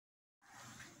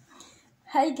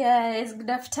Hi guys, good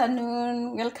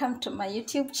afternoon. Welcome to my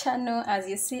YouTube channel. As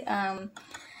you see,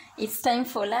 it's time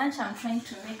for lunch. I'm trying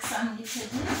to make some little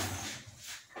dishes.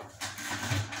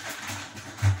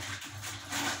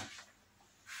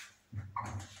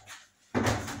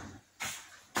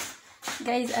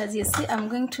 Guys, as you see, I'm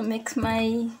going to make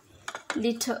my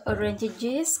little orange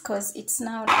juice because it's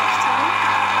now lunchtime.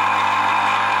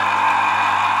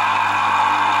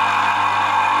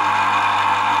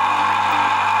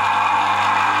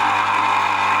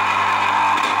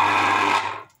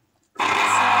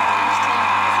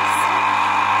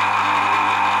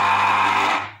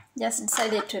 Just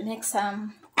decided to make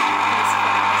some for myself.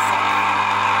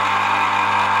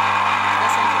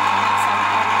 Just wanted to make some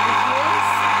orange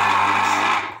juice,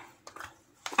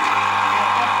 and I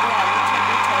add there a little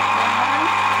bit of lemon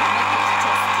to make it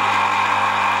tasty.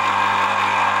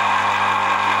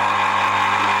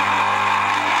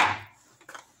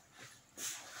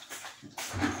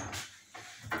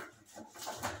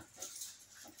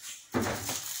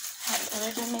 I've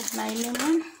already made my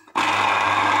lemon.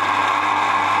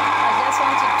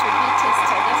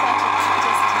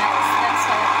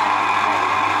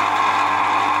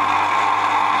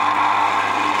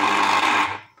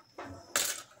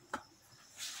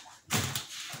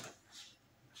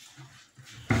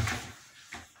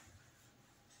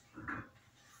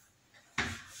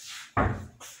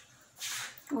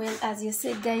 Well, as you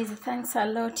see guys, thanks a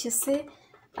lot. You see,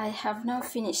 I have now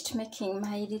finished making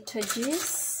my little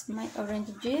juice, my orange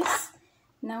juice.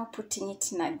 Now putting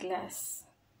it in a glass.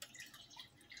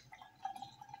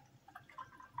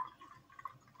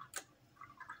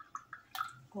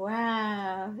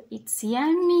 Wow, it's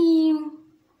yummy.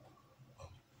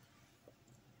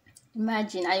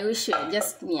 Imagine, I wish you were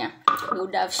just near. We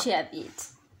would have shared it.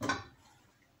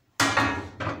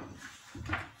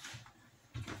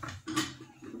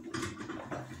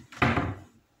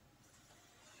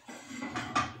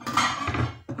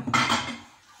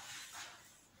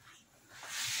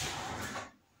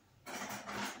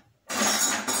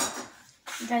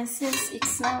 Guys, since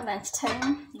it's now lunchtime,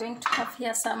 I'm going to have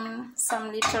here some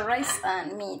little rice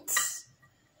and meat.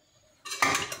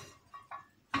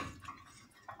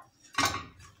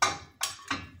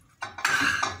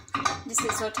 This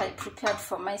is what I prepared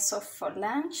for myself for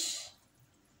lunch.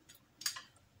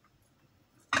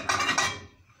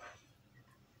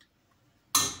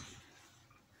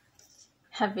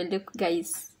 Have a look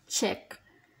guys, check.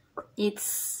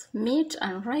 It's meat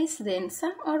and rice, then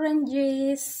some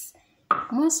oranges.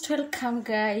 Most welcome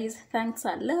guys, thanks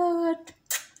a lot.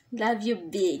 Love you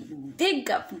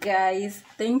big up guys,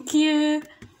 thank you.